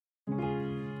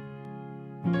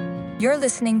You're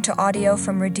listening to audio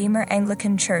from Redeemer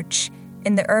Anglican Church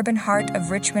in the urban heart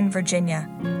of Richmond, Virginia.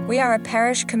 We are a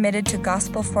parish committed to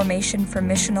gospel formation for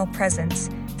missional presence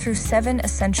through 7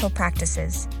 essential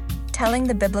practices: telling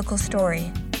the biblical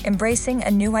story, embracing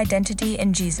a new identity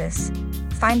in Jesus,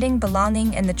 finding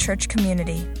belonging in the church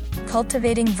community,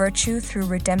 cultivating virtue through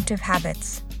redemptive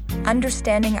habits,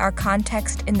 understanding our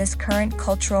context in this current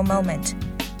cultural moment,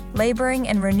 laboring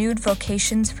in renewed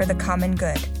vocations for the common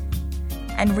good,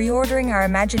 and reordering our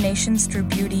imaginations through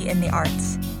beauty in the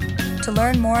arts. To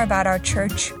learn more about our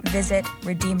church, visit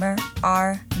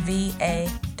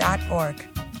redeemerrva.org.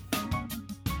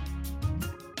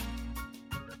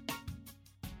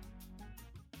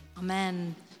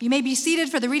 Amen. You may be seated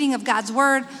for the reading of God's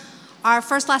Word. Our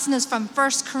first lesson is from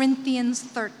 1 Corinthians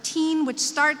 13, which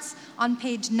starts on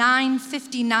page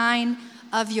 959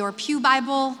 of your Pew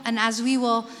Bible. And as we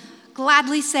will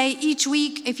gladly say each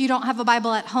week, if you don't have a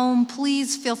Bible at home,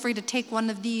 please feel free to take one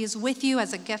of these with you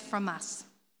as a gift from us.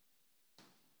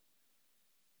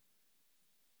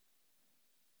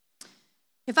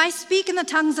 If I speak in the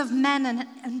tongues of men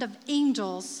and of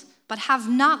angels, but have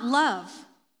not love,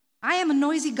 I am a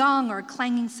noisy gong or a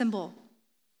clanging cymbal.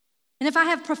 And if I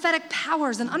have prophetic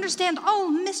powers and understand all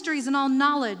mysteries and all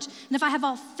knowledge, and if I have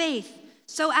all faith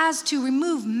so as to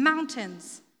remove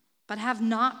mountains, but have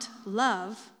not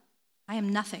love, I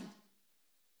am nothing.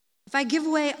 If I give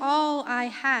away all I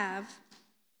have,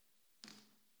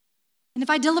 and if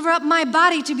I deliver up my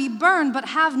body to be burned, but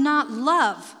have not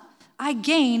love, I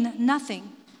gain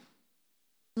nothing.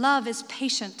 Love is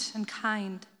patient and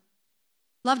kind.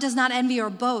 Love does not envy or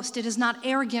boast. It is not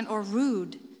arrogant or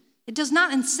rude. It does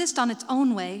not insist on its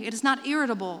own way. It is not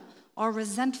irritable or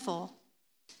resentful.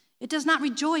 It does not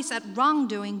rejoice at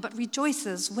wrongdoing, but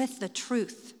rejoices with the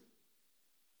truth.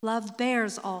 Love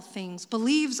bears all things,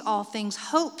 believes all things,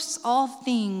 hopes all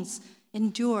things,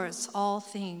 endures all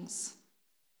things.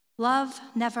 Love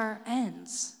never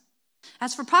ends.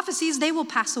 As for prophecies, they will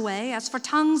pass away. As for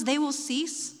tongues, they will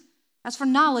cease. As for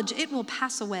knowledge, it will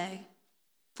pass away.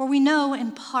 For we know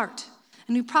in part,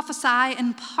 and we prophesy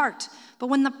in part, but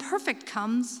when the perfect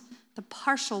comes, the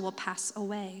partial will pass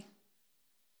away.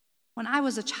 When I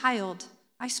was a child,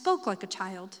 I spoke like a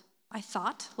child. I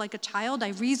thought like a child.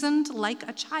 I reasoned like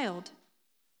a child.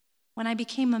 When I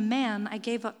became a man, I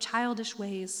gave up childish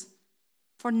ways.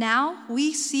 For now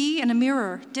we see in a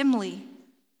mirror dimly,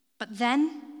 but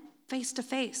then face to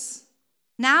face.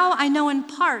 Now I know in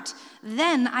part,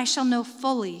 then I shall know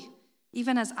fully,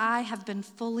 even as I have been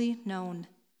fully known.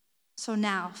 So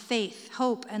now, faith,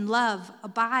 hope, and love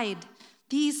abide,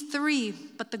 these 3,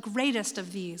 but the greatest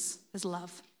of these is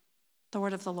love. The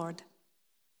word of the Lord.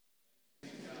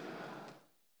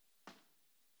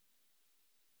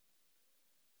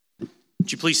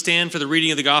 Would you please stand for the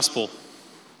reading of the gospel?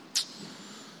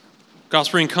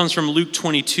 Gospel reading comes from Luke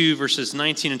 22, verses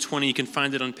 19 and 20. You can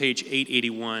find it on page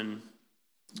 881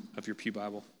 of your Pew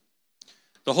Bible.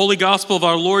 The Holy Gospel of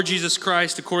our Lord Jesus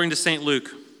Christ according to St.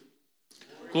 Luke.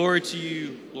 Glory to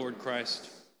you, Lord Christ.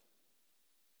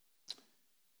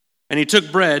 And he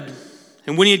took bread,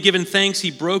 and when he had given thanks, he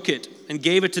broke it and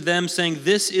gave it to them, saying,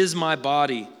 "This is my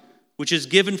body, which is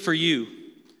given for you.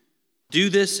 Do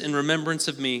this in remembrance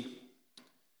of me."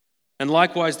 And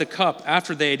likewise the cup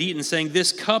after they had eaten, saying,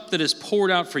 "This cup that is poured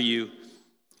out for you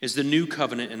is the new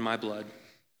covenant in my blood."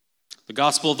 The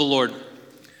Gospel of the Lord.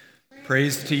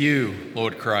 Praise to you,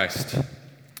 Lord Christ.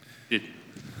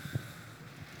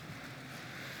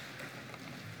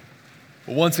 Well,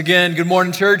 once again, good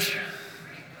morning, church.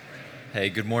 Hey,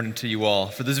 good morning to you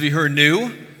all. For those of you who are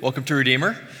new, welcome to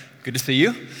Redeemer. Good to see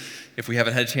you. If we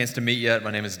haven't had a chance to meet yet, my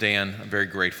name is Dan. I'm very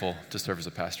grateful to serve as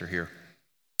a pastor here.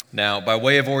 Now, by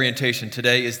way of orientation,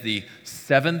 today is the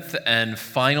 7th and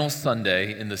final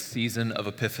Sunday in the season of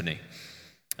Epiphany.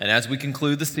 And as we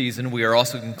conclude the season, we are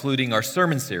also concluding our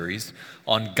sermon series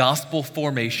on gospel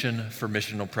formation for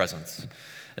missional presence.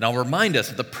 And I'll remind us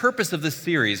that the purpose of this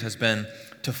series has been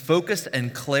to focus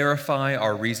and clarify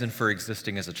our reason for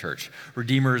existing as a church,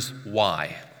 Redeemer's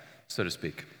why, so to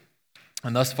speak.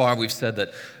 And thus far, we've said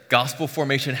that gospel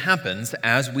formation happens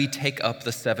as we take up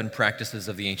the 7 practices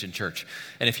of the ancient church.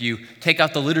 And if you take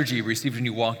out the liturgy you received when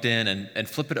you walked in and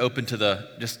flip it open to the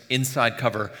just inside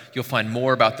cover, you'll find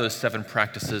more about those 7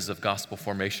 practices of gospel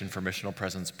formation for missional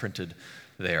presence printed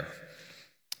there.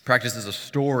 Practices of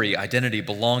story, identity,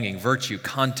 belonging, virtue,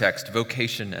 context,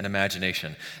 vocation, and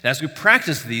imagination. And as we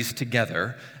practice these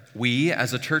together, we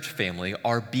as a church family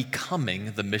are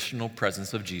becoming the missional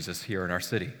presence of Jesus here in our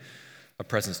city. A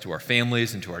presence to our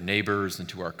families and to our neighbors and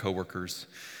to our coworkers.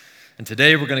 And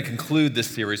today we're going to conclude this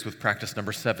series with practice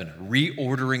number 7,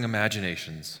 reordering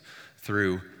imaginations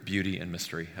through beauty and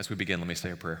mystery. As we begin, let me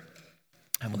say a prayer.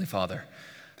 Heavenly Father,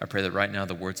 I pray that right now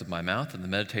the words of my mouth and the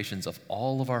meditations of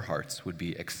all of our hearts would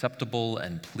be acceptable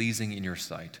and pleasing in your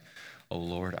sight, O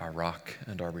Lord, our rock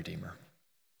and our Redeemer.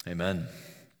 Amen.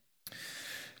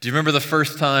 Do you remember the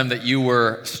first time that you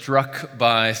were struck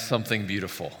by something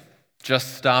beautiful?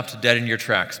 Just stopped dead in your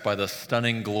tracks by the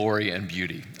stunning glory and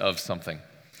beauty of something?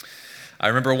 I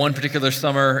remember one particular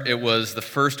summer, it was the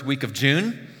first week of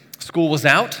June. School was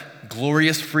out,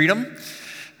 glorious freedom.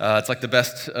 It's like the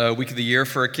best week of the year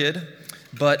for a kid.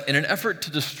 But in an effort to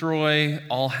destroy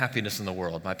all happiness in the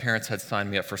world, my parents had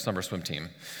signed me up for summer swim team.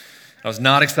 I was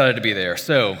not excited to be there.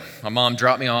 So my mom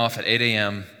dropped me off at 8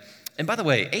 a.m. And by the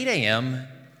way, 8 a.m.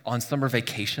 on summer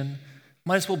vacation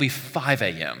might as well be 5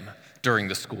 a.m. during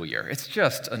the school year. It's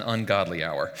just an ungodly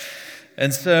hour.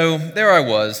 And so there I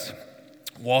was,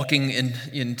 walking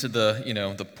into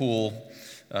the pool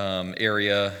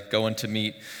area, going to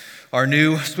meet our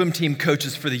new swim team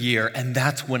coaches for the year, and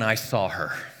that's when I saw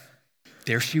her.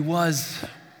 There she was.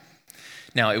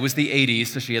 Now, it was the 80s,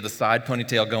 so she had the side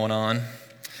ponytail going on.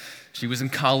 She was in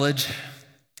college.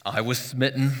 I was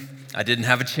smitten. I didn't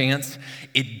have a chance.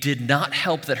 It did not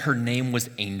help that her name was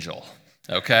Angel,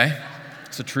 okay?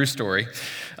 It's a true story.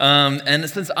 And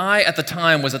since I, at the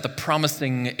time, was at the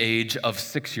promising age of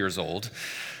 6 years old,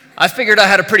 I figured I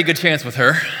had a pretty good chance with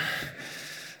her.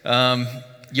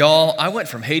 Y'all, I went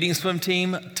from hating swim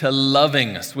team to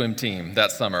loving swim team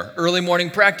that summer. Early morning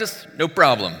practice, no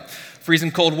problem.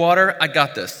 Freezing cold water, I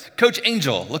got this. Coach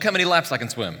Angel, look how many laps I can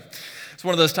swim. It's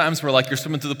one of those times where you're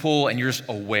swimming through the pool and you're just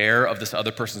aware of this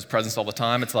other person's presence all the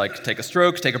time. It's like, take a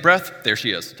stroke, take a breath, there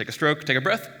she is. Take a stroke, take a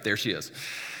breath, there she is.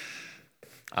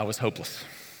 I was hopeless.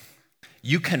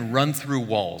 You can run through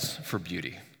walls for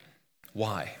beauty.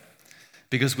 Why?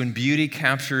 Because when beauty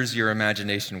captures your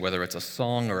imagination, whether it's a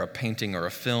song or a painting or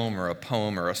a film or a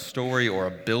poem or a story or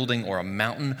a building or a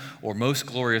mountain or most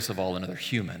glorious of all, another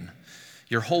human,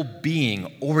 your whole being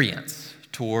orients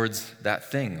towards that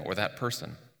thing or that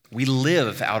person. We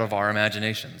live out of our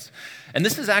imaginations. And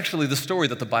this is actually the story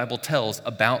that the Bible tells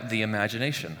about the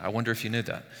imagination. I wonder if you knew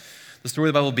that. The story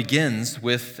of the Bible begins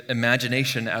with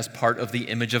imagination as part of the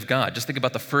image of God. Just think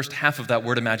about the first half of that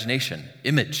word imagination,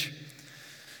 image.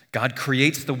 God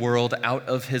creates the world out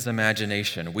of his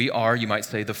imagination. We are, you might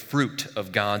say, the fruit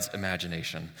of God's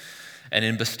imagination. And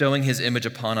in bestowing his image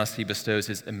upon us, he bestows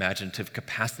his imaginative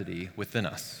capacity within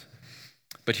us.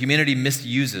 But humanity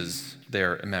misuses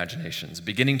their imaginations,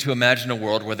 beginning to imagine a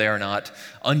world where they are not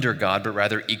under God, but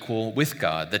rather equal with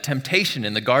God. The temptation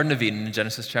in the Garden of Eden in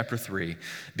Genesis chapter 3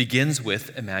 begins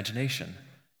with imagination.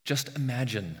 Just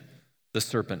imagine the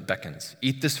serpent beckons.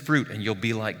 Eat this fruit and you'll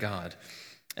be like God.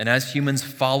 And as humans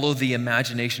follow the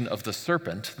imagination of the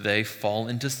serpent, they fall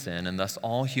into sin, and thus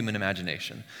all human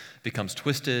imagination becomes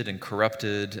twisted and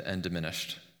corrupted and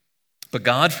diminished. But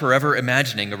God, forever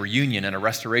imagining a reunion and a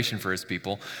restoration for his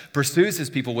people, pursues his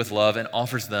people with love and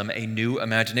offers them a new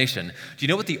imagination. Do you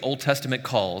know what the Old Testament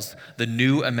calls the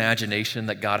new imagination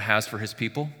that God has for his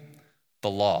people? The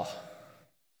law.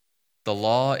 The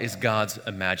law is God's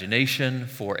imagination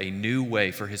for a new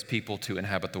way for his people to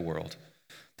inhabit the world.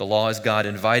 The law is God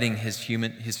inviting his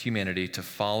humanity to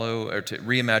follow or to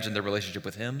reimagine their relationship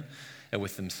with him and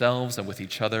with themselves and with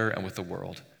each other and with the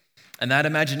world. And that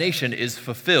imagination is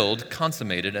fulfilled,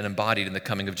 consummated, and embodied in the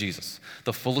coming of Jesus,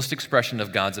 the fullest expression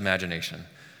of God's imagination.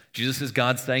 Jesus is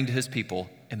God saying to his people,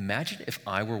 imagine if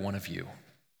I were one of you.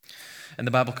 And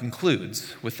the Bible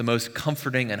concludes with the most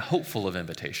comforting and hopeful of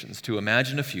invitations to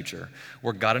imagine a future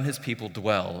where God and his people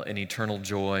dwell in eternal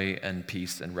joy and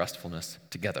peace and restfulness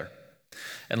together.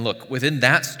 And look, within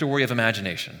that story of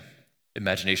imagination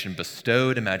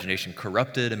bestowed, imagination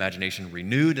corrupted, imagination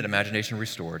renewed, and imagination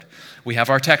restored, we have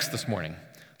our text this morning,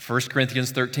 1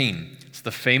 Corinthians 13. It's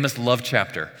the famous love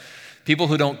chapter. People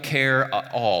who don't care at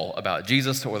all about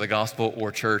Jesus or the gospel or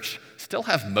church still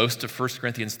have most of 1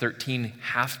 Corinthians 13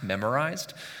 half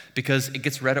memorized because it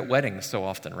gets read at weddings so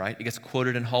often, right? It gets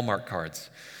quoted in Hallmark cards,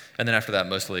 and then after that,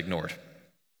 mostly ignored.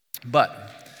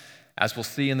 But as we'll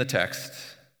see in the text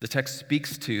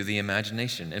speaks to the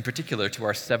imagination, in particular to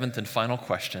our seventh and final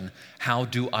question, how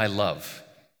do I love?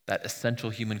 That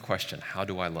essential human question, how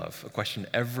do I love? A question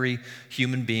every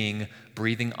human being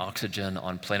breathing oxygen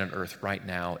on planet Earth right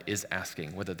now is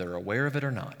asking, whether they're aware of it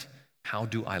or not. How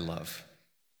do I love?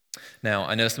 Now,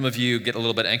 I know some of you get a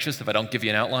little bit anxious if I don't give you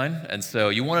an outline, and so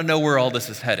you want to know where all this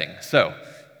is heading. So,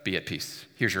 be at peace.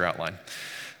 Here's your outline.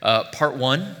 Part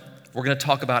one, we're going to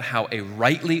talk about how a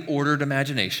rightly ordered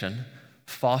imagination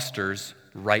fosters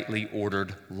rightly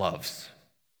ordered loves.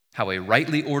 How a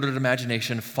rightly ordered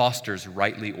imagination fosters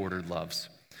rightly ordered loves.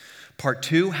 Part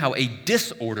 2, how a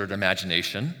disordered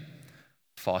imagination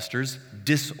fosters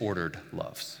disordered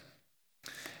loves.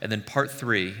 And then part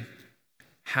 3,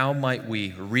 how might we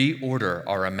reorder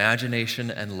our imagination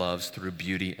and loves through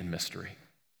beauty and mystery?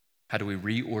 How do we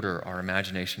reorder our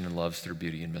imagination and loves through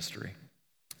beauty and mystery?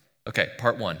 Okay,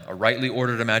 part 1, a rightly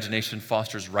ordered imagination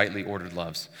fosters rightly ordered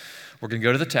loves. We're going to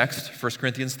go to the text, 1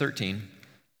 Corinthians 13.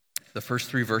 The first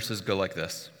 3 verses go like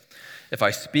this. If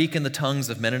I speak in the tongues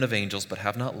of men and of angels but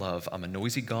have not love, I'm a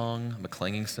noisy gong, I'm a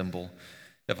clanging cymbal.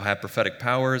 If I have prophetic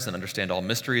powers and understand all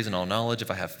mysteries and all knowledge, if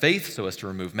I have faith so as to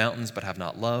remove mountains but have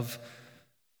not love,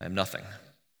 I am nothing.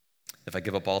 If I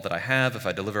give up all that I have, if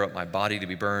I deliver up my body to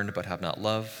be burned but have not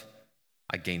love,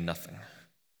 I gain nothing.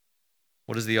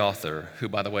 What is the author, who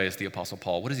by the way is the Apostle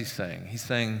Paul, what is he saying? He's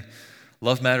saying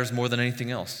love matters more than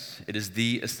anything else. It is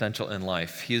the essential in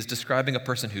life. He is describing a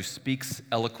person who speaks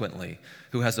eloquently,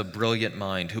 who has a brilliant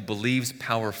mind, who believes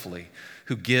powerfully,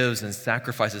 who gives and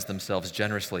sacrifices themselves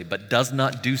generously, but does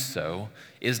not do so,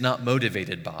 is not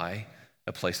motivated by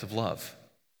a place of love.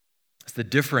 It's the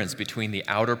difference between the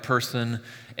outer person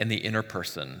and the inner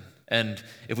person. And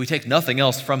if we take nothing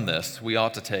else from this, we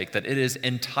ought to take that it is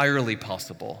entirely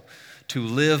possible to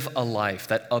live a life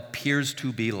that appears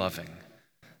to be loving,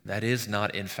 that is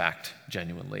not in fact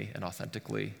genuinely and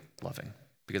authentically loving,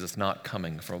 because it's not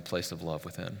coming from a place of love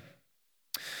within.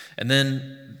 And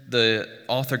then the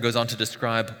author goes on to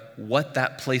describe what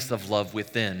that place of love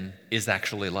within is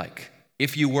actually like.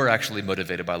 If you were actually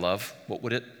motivated by love, what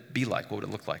would it be like? What would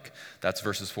it look like? That's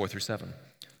verses 4-7.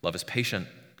 Love is patient,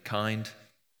 kind.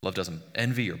 Love doesn't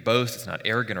envy or boast. It's not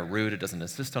arrogant or rude. It doesn't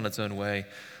insist on its own way.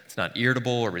 It's not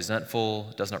irritable or resentful.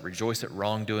 It does not rejoice at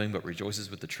wrongdoing, but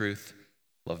rejoices with the truth.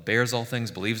 Love bears all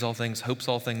things, believes all things, hopes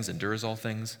all things, endures all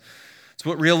things. It's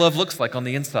what real love looks like on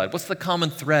the inside. What's the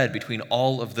common thread between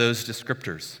all of those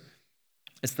descriptors?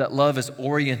 It's that love is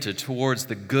oriented towards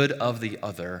the good of the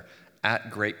other at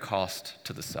great cost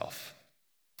to the self.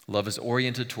 Love is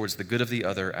oriented towards the good of the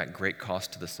other at great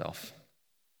cost to the self.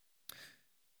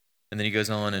 And then he goes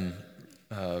on in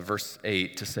verse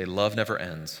 8 to say, love never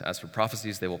ends. As for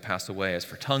prophecies, they will pass away. As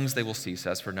for tongues, they will cease.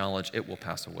 As for knowledge, it will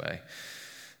pass away.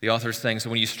 The author is saying, so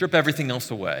when you strip everything else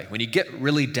away, when you get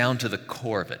really down to the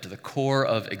core of it, to the core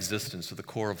of existence, to the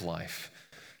core of life,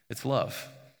 it's love.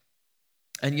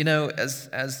 And you know, as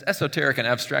esoteric and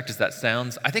abstract as that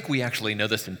sounds, I think we actually know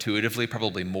this intuitively,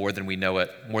 probably more than we know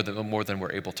it, more than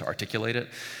we're able to articulate it.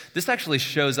 This actually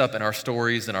shows up in our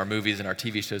stories and our movies and our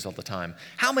TV shows all the time.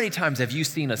 How many times have you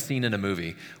seen a scene in a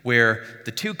movie where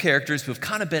the two characters who've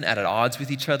kind of been at odds with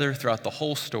each other throughout the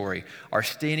whole story are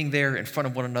standing there in front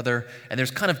of one another, and there's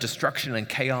kind of destruction and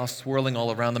chaos swirling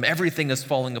all around them. Everything is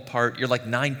falling apart. You're like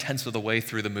 9/10 of the way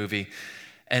through the movie,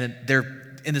 and they're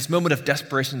in this moment of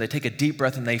desperation. They take a deep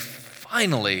breath and they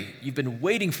finally, you've been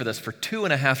waiting for this for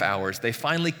 2.5 hours, they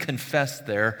finally confess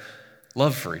their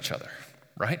love for each other,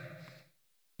 right?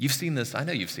 You've seen this, I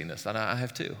know you've seen this, and I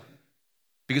have too.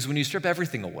 Because when you strip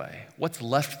everything away, what's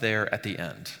left there at the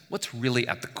end? What's really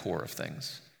at the core of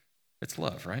things? It's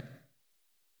love, right?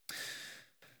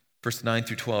 Verse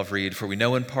 9-12 read, for we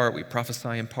know in part, we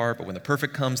prophesy in part, but when the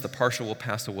perfect comes, the partial will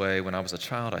pass away. When I was a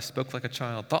child, I spoke like a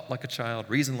child, thought like a child,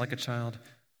 reasoned like a child.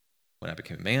 When I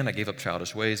became a man, I gave up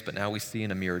childish ways, but now we see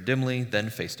in a mirror dimly, then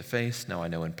face to face. Now I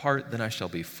know in part, then I shall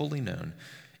be fully known.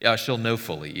 Yeah, I shall know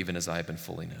fully, even as I have been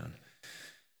fully known.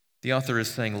 The author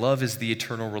is saying love is the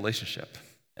eternal relationship.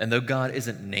 And though God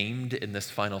isn't named in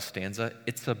this final stanza,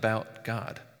 it's about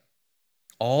God.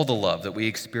 All the love that we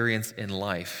experience in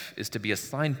life is to be a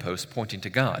signpost pointing to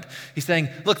God. He's saying,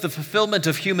 look, the fulfillment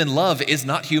of human love is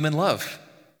not human love.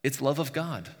 It's love of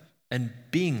God and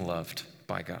being loved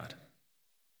by God.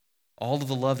 All of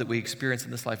the love that we experience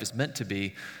in this life is meant to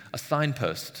be a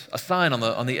signpost, a sign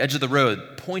on the edge of the road,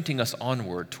 pointing us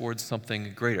onward towards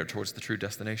something greater, towards the true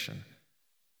destination.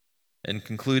 And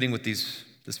concluding with this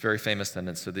very famous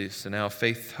sentence, so now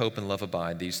faith, hope, and love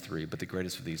abide, these three, but the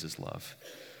greatest of these is love.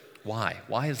 Why?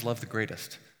 Why is love the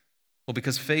greatest? Well,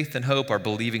 because faith and hope are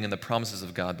believing in the promises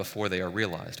of God before they are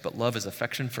realized, but love is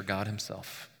affection for God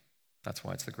himself. That's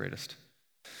why it's the greatest.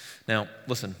 Now,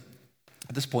 listen,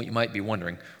 at this point you might be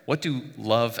wondering, what do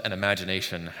love and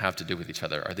imagination have to do with each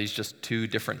other? Are these just two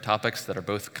different topics that are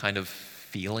both kind of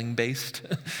feeling-based?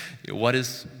 What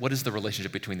is the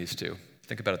relationship between these two?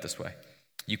 Think about it this way.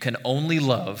 You can only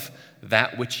love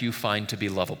that which you find to be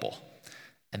lovable.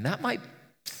 And that might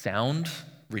sound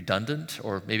redundant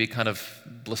or maybe kind of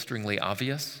blisteringly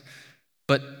obvious,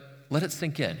 but let it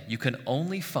sink in. You can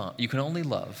only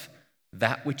love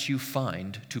that which you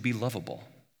find to be lovable.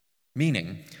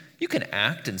 Meaning, you can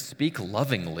act and speak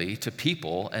lovingly to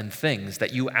people and things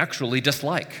that you actually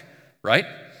dislike, right?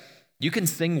 You can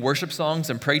sing worship songs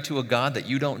and pray to a God that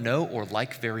you don't know or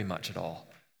like very much at all.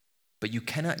 But you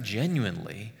cannot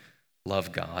genuinely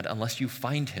love God unless you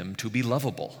find him to be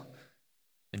lovable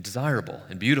and desirable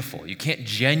and beautiful. You can't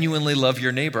genuinely love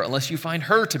your neighbor unless you find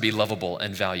her to be lovable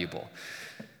and valuable.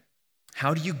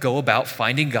 How do you go about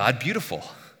finding God beautiful?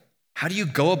 How do you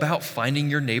go about finding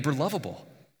your neighbor lovable?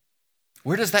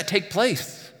 Where does that take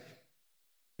place?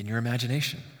 In your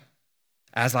imagination.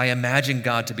 As I imagine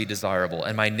God to be desirable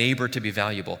and my neighbor to be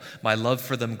valuable, my love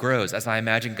for them grows. As I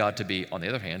imagine God to be, on the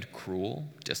other hand, cruel,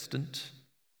 distant,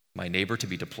 my neighbor to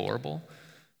be deplorable,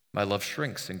 my love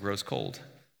shrinks and grows cold.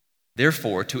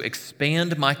 Therefore, to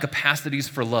expand my capacities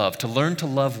for love, to learn to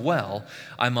love well,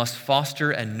 I must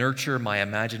foster and nurture my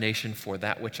imagination for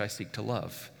that which I seek to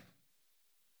love.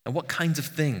 And what kinds of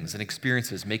things and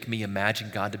experiences make me imagine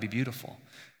God to be beautiful?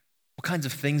 What kinds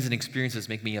of things and experiences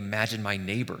make me imagine my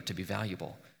neighbor to be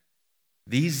valuable?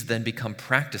 These then become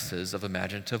practices of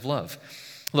imaginative love.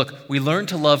 Look, we learn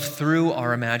to love through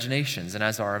our imaginations, and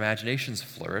as our imaginations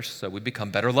flourish, so we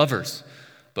become better lovers,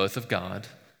 both of God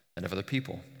and of other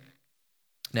people.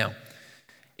 Now,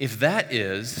 if that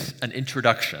is an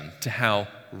introduction to how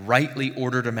rightly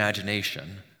ordered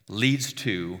imagination leads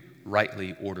to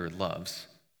rightly ordered loves,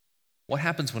 what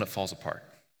happens when it falls apart?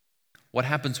 What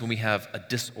happens when we have a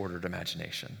disordered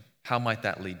imagination? How might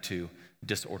that lead to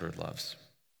disordered loves?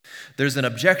 There's an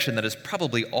objection that is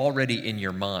probably already in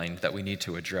your mind that we need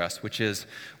to address, which is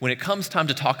when it comes time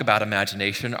to talk about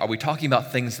imagination, are we talking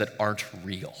about things that aren't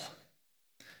real?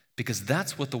 Because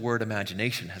that's what the word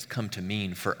imagination has come to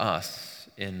mean for us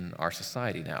in our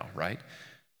society now, right?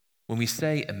 When we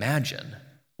say imagine,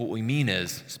 what we mean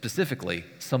is specifically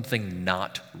something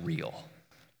not real.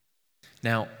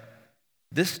 Now,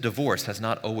 this divorce has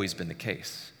not always been the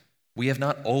case.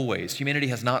 Humanity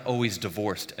has not always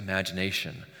divorced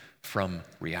imagination from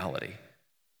reality.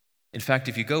 In fact,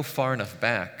 if you go far enough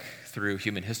back through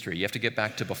human history, you have to get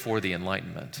back to before the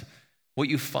Enlightenment. What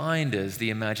you find is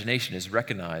the imagination is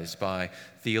recognized by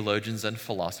theologians and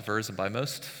philosophers and by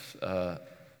most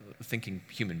thinking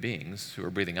human beings who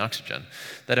are breathing oxygen,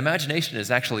 that imagination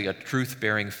is actually a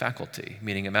truth-bearing faculty,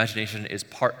 meaning imagination is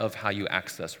part of how you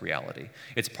access reality.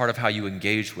 It's part of how you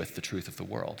engage with the truth of the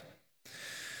world.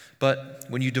 But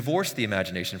when you divorce the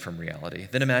imagination from reality,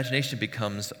 then imagination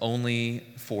becomes only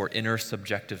for inner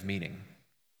subjective meaning.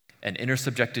 And inner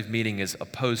subjective meaning is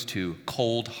opposed to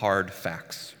cold, hard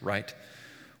facts, right?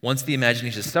 Once the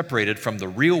imagination is separated from the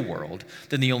real world,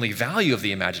 then the only value of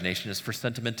the imagination is for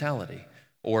sentimentality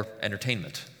or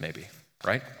entertainment, maybe,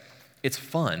 right? It's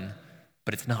fun,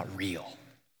 but it's not real.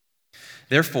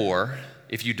 Therefore,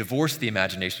 if you divorce the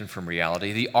imagination from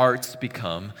reality, the arts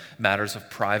become matters of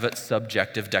private,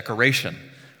 subjective decoration.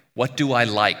 What do I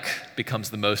like becomes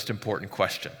the most important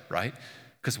question, right?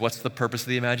 Because what's the purpose of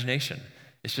the imagination?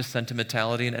 It's just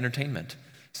sentimentality and entertainment.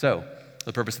 So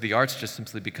the purpose of the arts just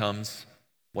simply becomes,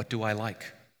 what do I like?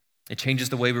 It changes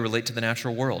the way we relate to the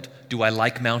natural world. Do I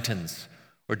like mountains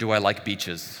or do I like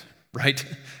beaches, right?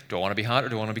 Do I want to be hot or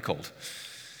do I want to be cold?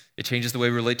 It changes the way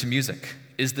we relate to music.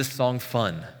 Is this song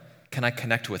fun? Can I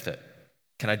connect with it?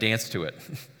 Can I dance to it?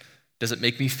 Does it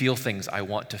make me feel things I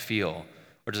want to feel?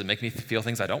 Or does it make me feel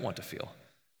things I don't want to feel?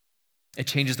 It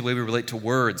changes the way we relate to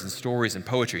words and stories and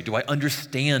poetry. Do I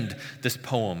understand this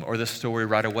poem or this story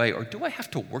right away? Or do I have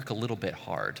to work a little bit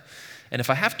hard? And if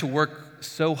I have to work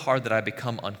so hard that I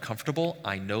become uncomfortable,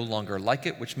 I no longer like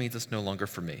it, which means it's no longer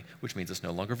for me, which means it's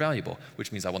no longer valuable,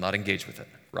 which means I will not engage with it,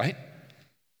 right?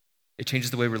 It changes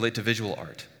the way we relate to visual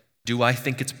art. Do I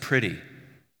think it's pretty?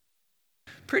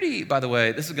 Pretty, by the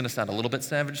way, this is going to sound a little bit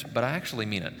savage, but I actually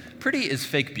mean it. Pretty is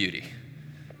fake beauty.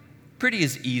 Pretty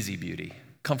is easy beauty,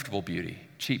 comfortable beauty,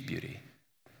 cheap beauty.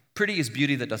 Pretty is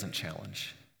beauty that doesn't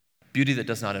challenge, beauty that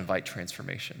does not invite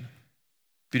transformation,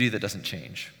 beauty that doesn't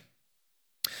change.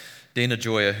 Dana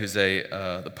Gioia, who's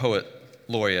the poet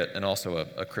laureate and also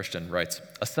a Christian, writes,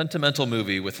 "A sentimental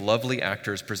movie with lovely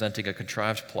actors presenting a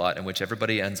contrived plot in which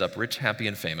everybody ends up rich, happy,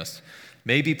 and famous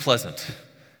may be pleasant,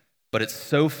 but it's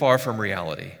so far from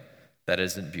reality that it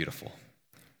isn't beautiful.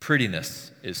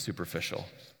 Prettiness is superficial.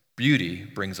 Beauty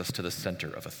brings us to the center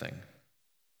of a thing."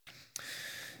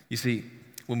 You see,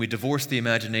 when we divorce the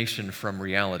imagination from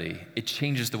reality, it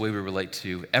changes the way we relate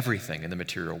to everything in the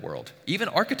material world. Even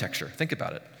architecture, think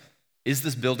about it. Is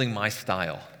this building my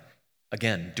style?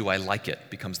 Again, do I like it?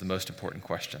 Becomes the most important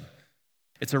question.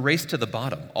 It's a race to the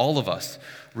bottom, all of us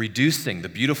reducing the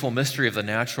beautiful mystery of the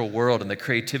natural world and the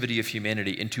creativity of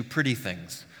humanity into pretty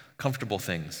things, comfortable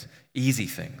things, easy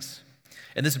things.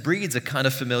 And this breeds a kind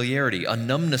of familiarity, a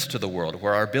numbness to the world,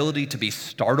 where our ability to be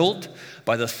startled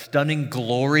by the stunning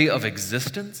glory of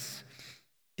existence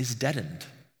is deadened.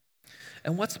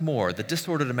 And what's more, the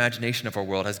disordered imagination of our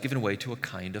world has given way to a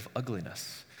kind of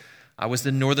ugliness. I was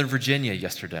in Northern Virginia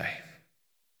yesterday.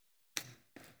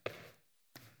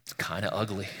 It's kind of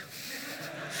ugly.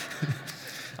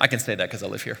 I can say that because I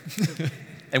live here.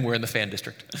 And we're in the Fan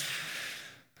District.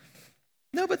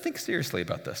 No, but think seriously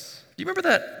about this. Do you remember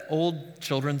that old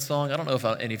children's song? I don't know if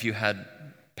any of you had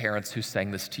parents who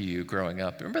sang this to you growing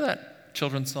up. Remember that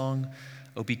children's song?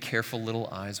 Oh, be careful, little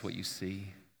eyes, what you see.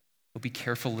 Oh, be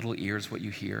careful, little ears, what you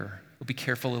hear. Oh, be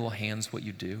careful, little hands, what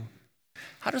you do.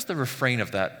 How does the refrain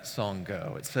of that song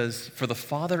go? It says, for the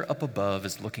Father up above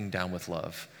is looking down with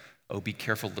love. Oh, be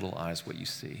careful, little eyes, what you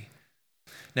see.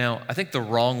 Now, I think the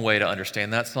wrong way to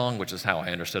understand that song, which is how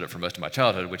I understood it for most of my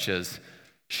childhood, which is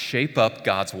shape up,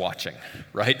 God's watching,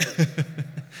 right?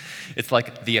 It's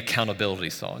like the accountability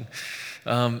song.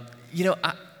 I'm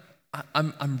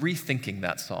rethinking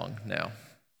that song now.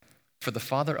 For the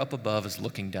Father up above is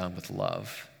looking down with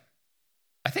love.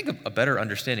 I think a better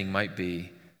understanding might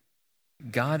be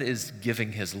God is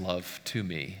giving his love to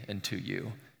me and to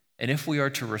you. And if we are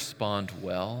to respond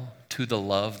well to the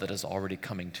love that is already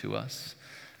coming to us,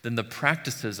 then the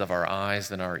practices of our eyes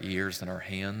and our ears and our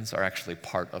hands are actually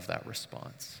part of that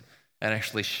response and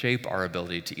actually shape our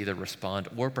ability to either respond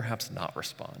or perhaps not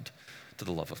respond to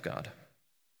the love of God.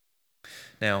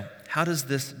 Now, how does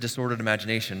this disordered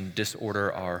imagination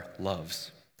disorder our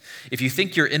loves? If you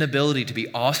think your inability to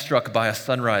be awestruck by a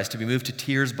sunrise, to be moved to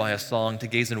tears by a song, to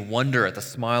gaze in wonder at the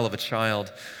smile of a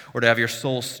child, or to have your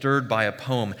soul stirred by a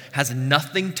poem has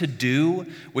nothing to do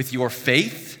with your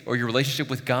faith or your relationship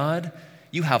with God,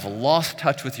 you have lost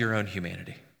touch with your own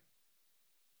humanity.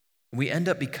 We end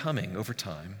up becoming, over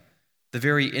time, the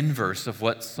very inverse of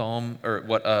what 1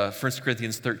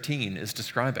 Corinthians 13 is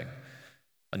describing.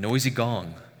 A noisy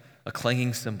gong, a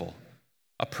clanging cymbal,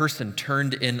 a person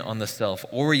turned in on the self,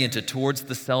 oriented towards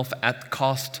the self at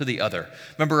cost to the other.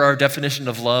 Remember our definition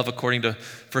of love according to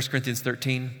 1 Corinthians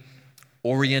 13?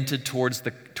 Oriented towards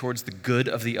the good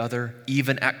of the other,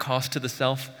 even at cost to the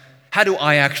self. How do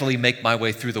I actually make my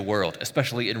way through the world,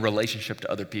 especially in relationship to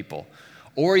other people?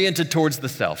 Oriented towards the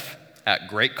self, at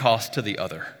great cost to the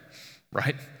other,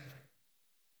 right?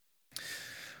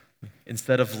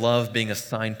 Instead of love being a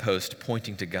signpost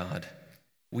pointing to God,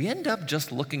 we end up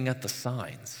just looking at the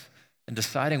signs and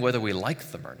deciding whether we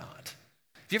like them or not.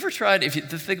 Think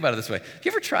about it this way, have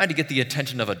you ever tried to get the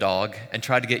attention of a dog and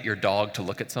tried to get your dog to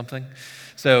look at something?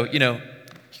 So,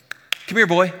 come here,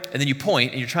 boy, and then you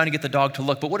point and you're trying to get the dog to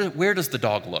look, but where does the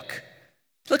dog look?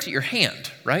 He looks at your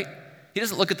hand, right? He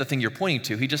doesn't look at the thing you're pointing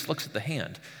to, he just looks at the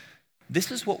hand.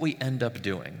 This is what we end up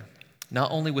doing,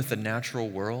 not only with the natural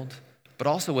world, but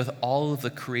also with all of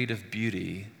the creative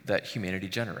beauty that humanity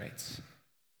generates.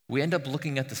 We end up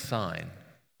looking at the sign,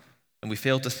 and we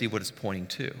fail to see what it's pointing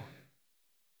to.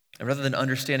 And rather than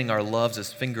understanding our loves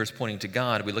as fingers pointing to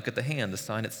God, we look at the hand, the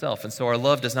sign itself. And so our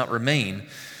love does not remain.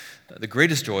 The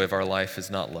greatest joy of our life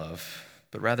is not love,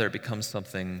 but rather it becomes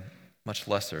something much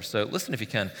lesser. So listen if you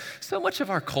can. So much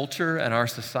of our culture and our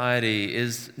society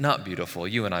is not beautiful.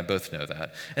 You and I both know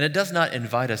that. And it does not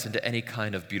invite us into any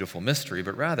kind of beautiful mystery,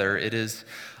 but rather it is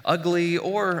ugly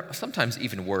or sometimes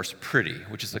even worse, pretty,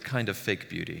 which is a kind of fake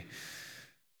beauty.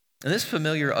 And this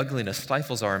familiar ugliness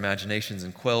stifles our imaginations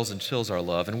and quells and chills our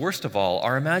love. And worst of all,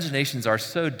 our imaginations are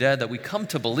so dead that we come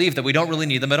to believe that we don't really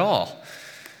need them at all.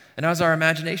 And as our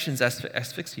imaginations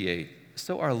asphyxiate,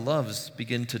 so our loves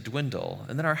begin to dwindle.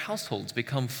 And then our households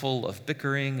become full of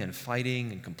bickering and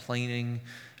fighting and complaining,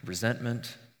 and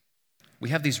resentment. We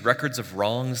have these records of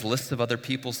wrongs, lists of other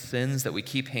people's sins that we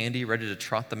keep handy, ready to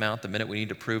trot them out the minute we need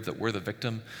to prove that we're the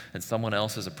victim and someone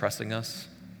else is oppressing us,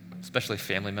 especially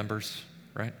family members,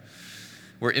 right?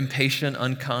 We're impatient,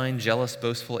 unkind, jealous,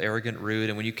 boastful, arrogant, rude.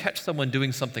 And when you catch someone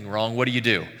doing something wrong, what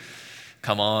do?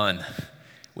 Come on.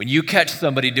 When you catch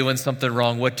somebody doing something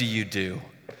wrong, what do?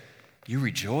 You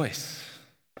rejoice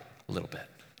a little bit,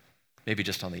 maybe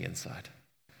just on the inside.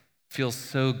 Feels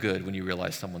so good when you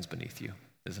realize someone's beneath you,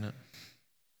 isn't it?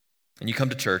 And you come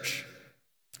to church,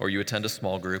 or you attend a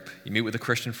small group, you meet with a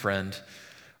Christian friend,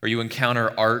 or you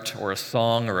encounter art or a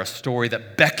song or a story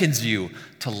that beckons you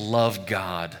to love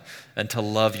God and to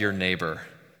love your neighbor.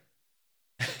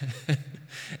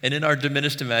 And in our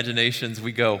diminished imaginations,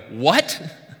 we go, what?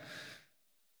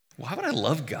 Why would I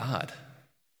love God?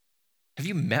 Have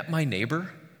you met my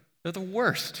neighbor? They're the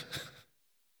worst.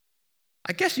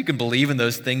 I guess you can believe in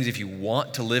those things if you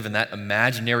want to live in that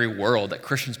imaginary world that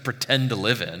Christians pretend to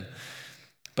live in.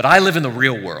 But I live in the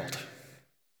real world.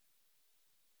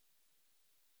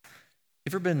 You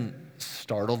ever been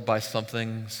startled by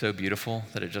something so beautiful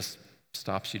that it just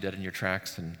stops you dead in your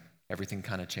tracks and everything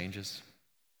kind of changes?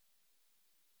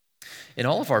 In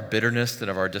all of our bitterness and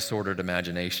of our disordered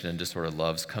imagination and disordered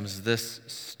loves comes this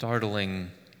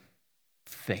startling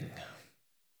thing.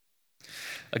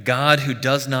 A God who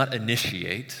does not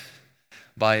initiate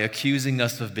by accusing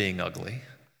us of being ugly,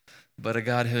 but a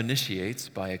God who initiates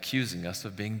by accusing us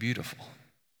of being beautiful.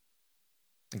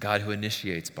 A God who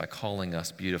initiates by calling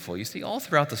us beautiful. You see, all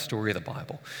throughout the story of the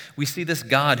Bible, we see this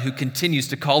God who continues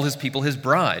to call his people his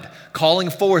bride, calling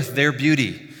forth their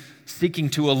beauty, seeking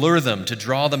to allure them, to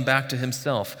draw them back to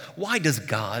himself. Why does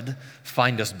God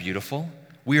find us beautiful?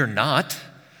 We are not.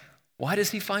 Why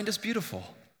does he find us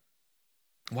beautiful?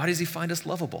 Why does he find us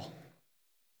lovable?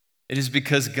 It is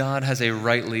because God has a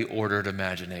rightly ordered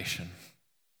imagination,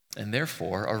 and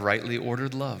therefore a rightly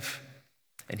ordered love.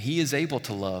 And he is able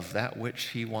to love that which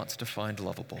he wants to find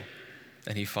lovable.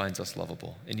 And he finds us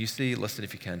lovable. And you see, listen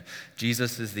if you can,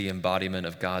 Jesus is the embodiment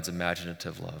of God's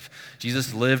imaginative love.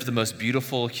 Jesus lived the most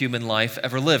beautiful human life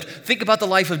ever lived. Think about the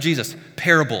life of Jesus.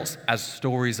 Parables as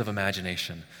stories of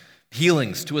imagination.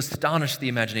 Healings to astonish the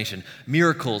imagination.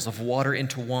 Miracles of water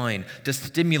into wine to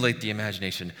stimulate the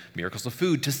imagination. Miracles of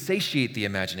food to satiate the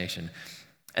imagination.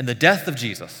 And the death of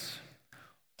Jesus,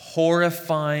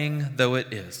 horrifying though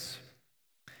it is,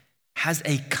 has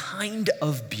a kind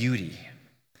of beauty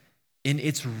in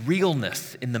its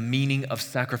realness in the meaning of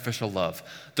sacrificial love.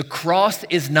 The cross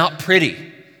is not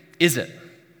pretty, is it?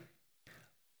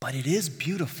 But it is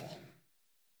beautiful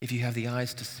if you have the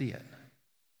eyes to see it.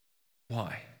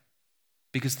 Why?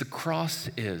 Because the cross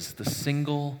is the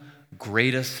single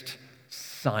greatest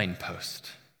signpost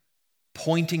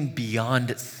pointing beyond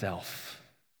itself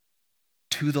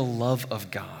to the love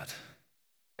of God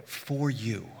for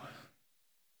you.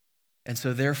 And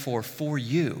so therefore, for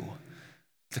you,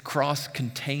 the cross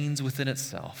contains within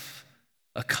itself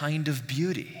a kind of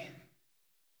beauty,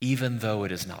 even though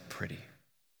it is not pretty.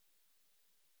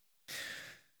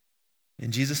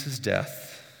 In Jesus'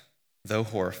 death, though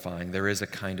horrifying, there is a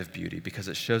kind of beauty because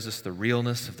it shows us the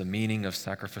realness of the meaning of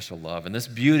sacrificial love. And this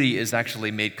beauty is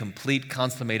actually made complete,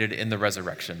 consummated in the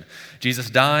resurrection. Jesus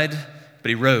died, but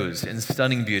he rose in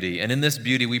stunning beauty. And in this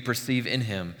beauty we perceive in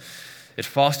him, it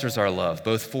fosters our love,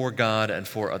 both for God and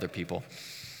for other people.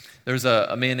 There's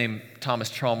a man named Thomas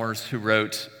Chalmers who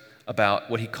wrote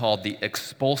about what he called the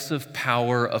expulsive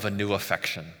power of a new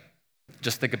affection.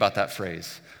 Just think about that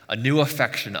phrase. A new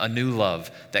affection, a new love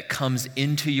that comes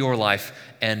into your life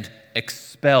and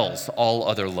expels all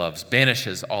other loves,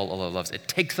 banishes all other loves. It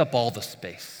takes up all the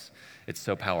space. It's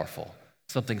so powerful.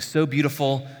 Something so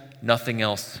beautiful, nothing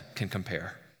else can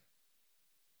compare.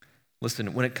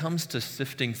 Listen, when it comes to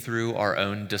sifting through our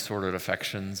own disordered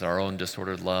affections, our own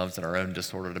disordered loves, and our own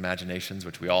disordered imaginations,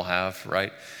 which we all have,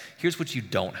 right? Here's what you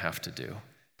don't have to do.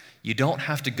 You don't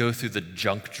have to go through the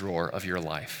junk drawer of your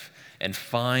life and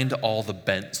find all the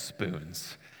bent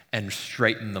spoons and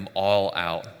straighten them all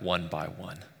out one by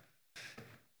one.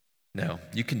 No,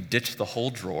 you can ditch the whole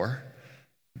drawer,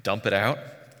 dump it out,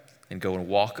 and go and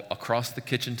walk across the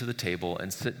kitchen to the table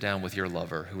and sit down with your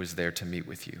lover who is there to meet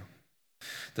with you.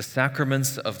 The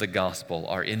sacraments of the gospel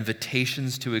are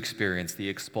invitations to experience the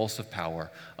expulsive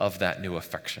power of that new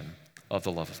affection, of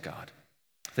the love of God.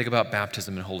 Think about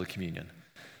baptism and Holy Communion.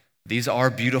 These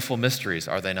are beautiful mysteries,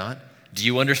 are they not? Do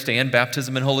you understand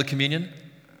baptism and Holy Communion?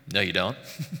 No, you don't.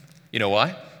 You know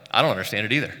why? I don't understand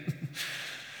it either.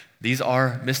 These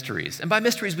are mysteries. And by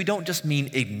mysteries, we don't just mean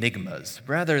enigmas.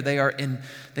 Rather, they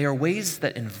are ways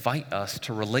that invite us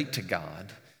to relate to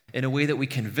God in a way that we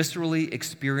can viscerally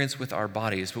experience with our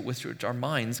bodies, but which our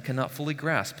minds cannot fully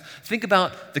grasp. Think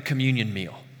about the communion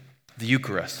meal, the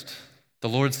Eucharist, the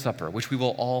Lord's Supper, which we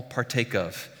will all partake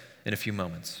of in a few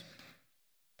moments.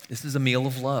 This is a meal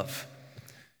of love.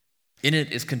 In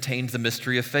it is contained the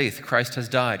mystery of faith. Christ has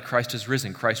died, Christ has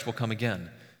risen, Christ will come again.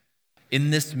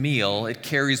 In this meal, it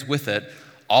carries with it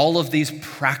all of these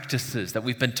practices that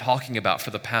we've been talking about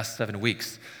for the past 7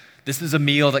 weeks. This is a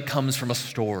meal that comes from a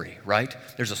story, right?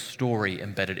 There's a story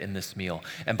embedded in this meal.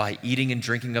 And by eating and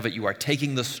drinking of it, you are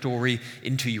taking the story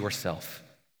into yourself.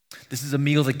 This is a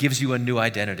meal that gives you a new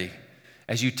identity.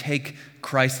 As you take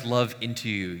Christ's love into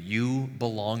you, you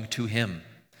belong to him.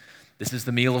 This is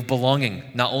the meal of belonging,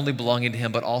 not only belonging to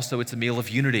him, but also it's a meal of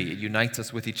unity. It unites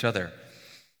us with each other.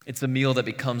 It's a meal that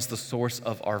becomes the source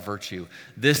of our virtue.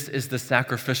 This is the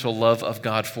sacrificial love of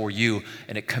God for you,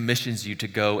 and it commissions you to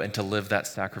go and to live that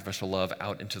sacrificial love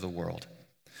out into the world.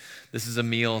 This is a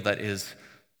meal that is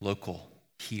local,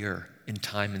 here, in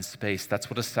time and space.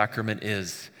 That's what a sacrament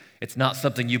is. It's not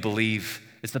something you believe,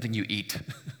 it's something you eat.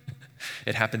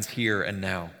 It happens here and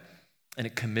now, and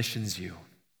it commissions you.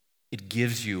 It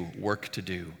gives you work to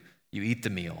do. You eat the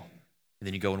meal, and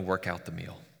then you go and work out the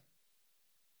meal.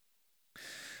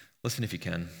 Listen if you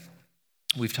can.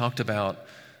 We've talked about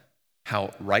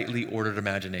how rightly ordered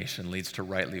imagination leads to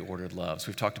rightly ordered loves.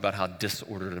 We've talked about how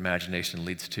disordered imagination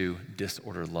leads to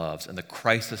disordered loves and the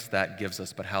crisis that gives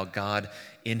us, but how God,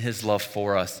 in his love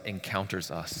for us, encounters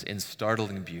us in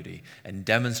startling beauty and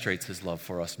demonstrates his love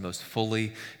for us most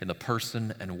fully in the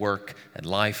person and work and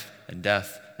life and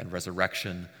death and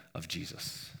resurrection of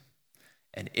Jesus.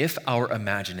 And if our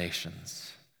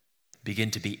imaginations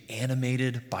begin to be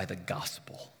animated by the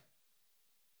gospel,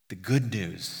 the good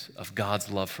news of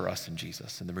God's love for us in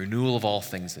Jesus and the renewal of all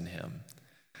things in him,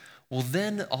 well,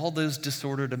 then all those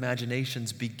disordered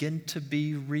imaginations begin to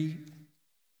be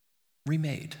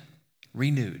remade,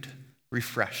 renewed,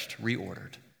 refreshed,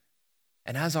 reordered.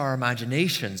 And as our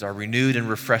imaginations are renewed and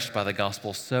refreshed by the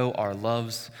gospel, so our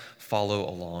loves follow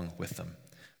along with them.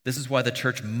 This is why the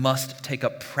church must take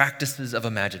up practices of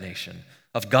imagination,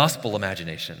 of gospel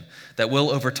imagination, that will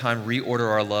over time reorder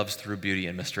our loves through beauty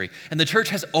and mystery. And the church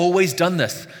has always done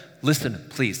this. Listen,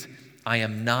 please, I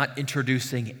am not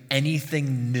introducing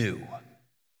anything new.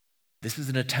 This is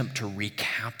an attempt to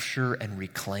recapture and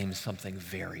reclaim something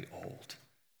very old.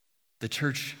 The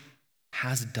church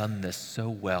has done this so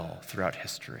well throughout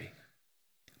history,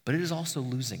 but it is also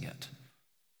losing it.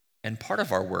 And part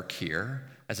of our work here,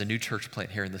 as a new church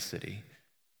plant here in the city,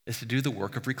 is to do the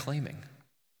work of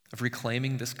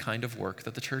reclaiming this kind of work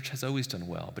that the church has always done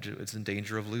well, but it's in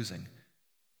danger of losing.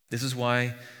 This is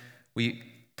why we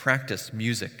practice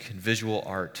music and visual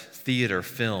art, theater,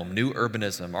 film, new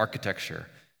urbanism, architecture.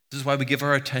 This is why we give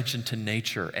our attention to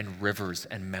nature and rivers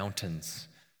and mountains,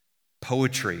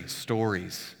 poetry,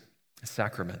 stories,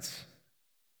 sacraments.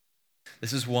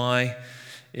 This is why,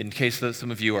 in case that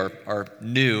some of you are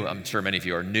new, I'm sure many of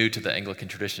you are new to the Anglican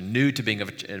tradition, new to being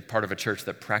a part of a church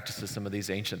that practices some of these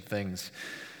ancient things,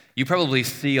 you probably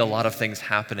see a lot of things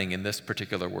happening in this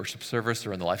particular worship service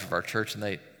or in the life of our church, and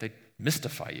they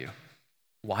mystify you.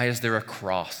 Why is there a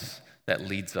cross that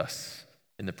leads us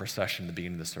in the procession at the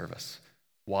beginning of the service?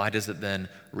 Why does it then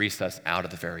recess out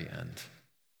at the very end?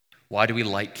 Why do we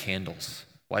light candles?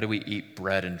 Why do we eat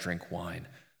bread and drink wine?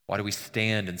 Why do we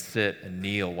stand and sit and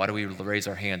kneel? Why do we raise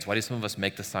our hands? Why do some of us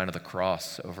make the sign of the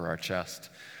cross over our chest?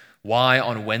 Why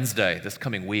on Wednesday, this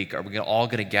coming week, are we all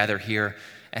going to gather here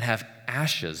and have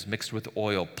ashes mixed with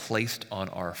oil placed on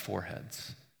our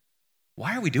foreheads?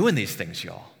 Why are we doing these things,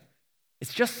 y'all?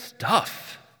 It's just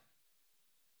stuff.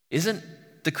 Isn't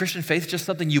the Christian faith just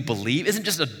something you believe? Isn't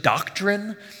just a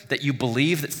doctrine that you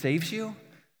believe that saves you?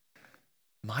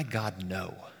 My God,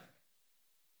 no.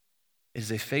 It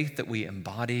is a faith that we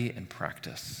embody and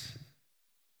practice.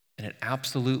 And it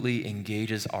absolutely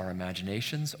engages our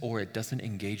imaginations, or it doesn't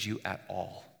engage you at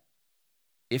all.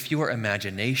 If your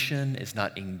imagination is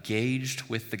not engaged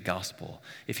with the gospel,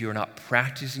 if you are not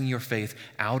practicing your faith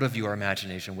out of your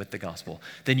imagination with the gospel,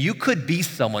 then you could be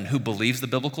someone who believes the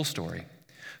biblical story,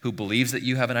 who believes that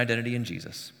you have an identity in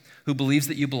Jesus, who believes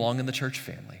that you belong in the church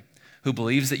family, who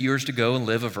believes that yours to go and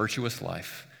live a virtuous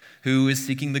life, who is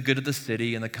seeking the good of the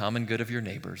city and the common good of your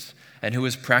neighbors, and who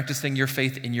is practicing your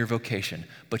faith in your vocation,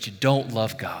 but you don't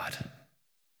love God,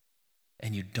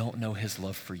 and you don't know his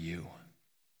love for you.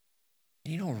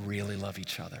 And you don't really love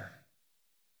each other.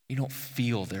 You don't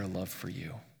feel their love for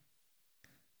you.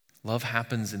 Love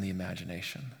happens in the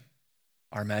imagination.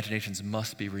 Our imaginations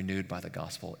must be renewed by the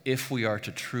gospel if we are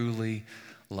to truly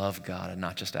love God and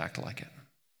not just act like it.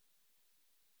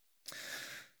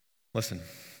 Listen,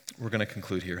 we're going to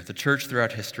conclude here. The church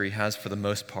throughout history has, for the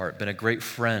most part, been a great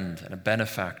friend and a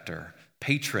benefactor,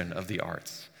 patron of the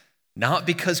arts. Not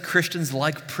because Christians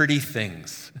like pretty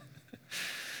things,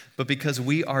 but because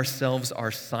we ourselves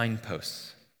are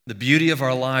signposts. The beauty of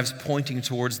our lives pointing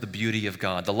towards the beauty of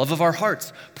God. The love of our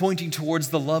hearts pointing towards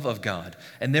the love of God.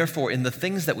 And therefore, in the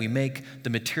things that we make, the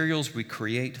materials we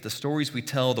create, the stories we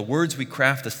tell, the words we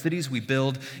craft, the cities we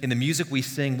build, in the music we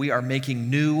sing, we are making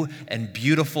new and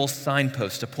beautiful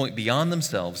signposts to point beyond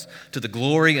themselves to the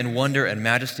glory and wonder and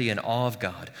majesty and awe of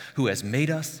God, who has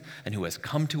made us and who has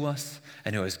come to us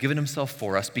and who has given himself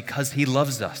for us because he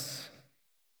loves us.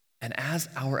 And as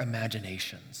our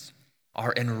imaginations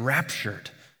are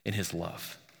enraptured in his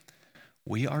love,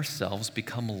 we ourselves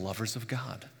become lovers of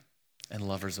God and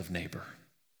lovers of neighbor,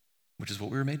 which is what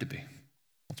we were made to be.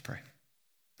 Let's pray.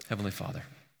 Heavenly Father,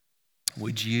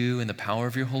 would you, in the power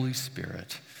of your Holy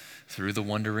Spirit, through the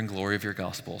wonder and glory of your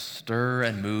gospel, stir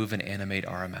and move and animate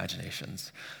our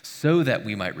imaginations so that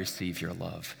we might receive your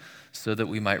love, so that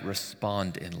we might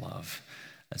respond in love,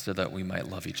 and so that we might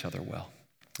love each other well.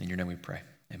 In your name we pray.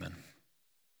 Amen.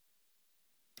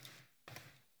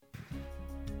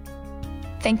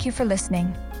 Thank you for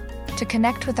listening. To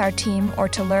connect with our team or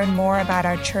to learn more about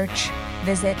our church,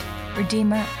 visit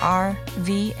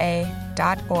redeemerrva.org.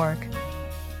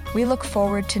 We look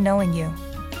forward to knowing you.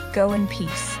 Go in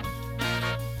peace.